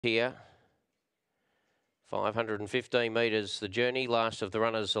here. 515 metres the journey. Last of the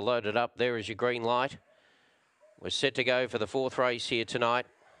runners are loaded up. There is your green light. We're set to go for the fourth race here tonight.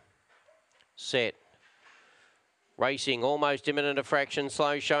 Set. Racing almost imminent a fraction,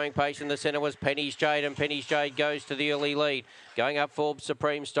 slow showing pace in the centre was Penny's Jade, and Penny's Jade goes to the early lead. Going up Forbes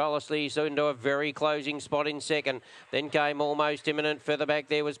Supreme stylously into a very closing spot in second. Then came almost imminent. Further back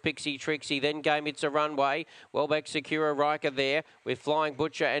there was Pixie Trixie. Then came It's a Runway. Well back Secura Riker there with Flying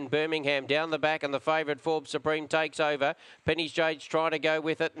Butcher and Birmingham down the back, and the favourite Forbes Supreme takes over. Penny's Jade's trying to go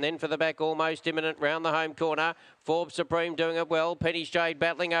with it, and then for the back almost imminent round the home corner. Forbes Supreme doing it well. Penny's Jade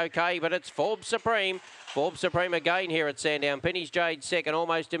battling okay, but it's Forbes Supreme. Forbes Supreme again here at Sandown. Penny's Jade second,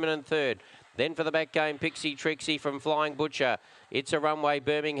 almost imminent third. Then for the back came Pixie Trixie from Flying Butcher. It's a Runway,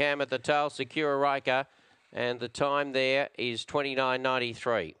 Birmingham at the tail, Secura Riker. And the time there is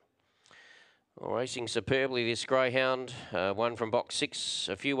 29.93. Well, racing superbly this greyhound. Won from box 6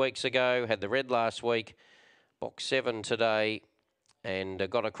 a few weeks ago. Had the red last week. Box 7 today. And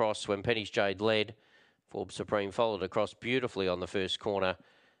got across when Penny's Jade led. Forbes Supreme followed across beautifully on the first corner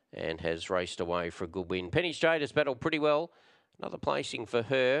and has raced away for a good win. Penny's Jade has battled pretty well. Another placing for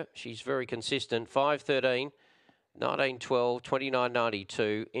her. She's very consistent. 5.13, 19.12,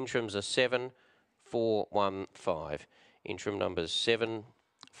 29.92. Interims are 7, 4, 1, 5. Interim numbers 7,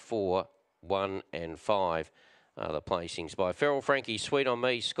 4, 1 and 5 are the placings by Feral Frankie, Sweet on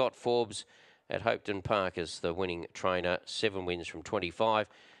Me, Scott Forbes at Hopeton Park as the winning trainer. 7 wins from 25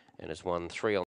 and has won 3 on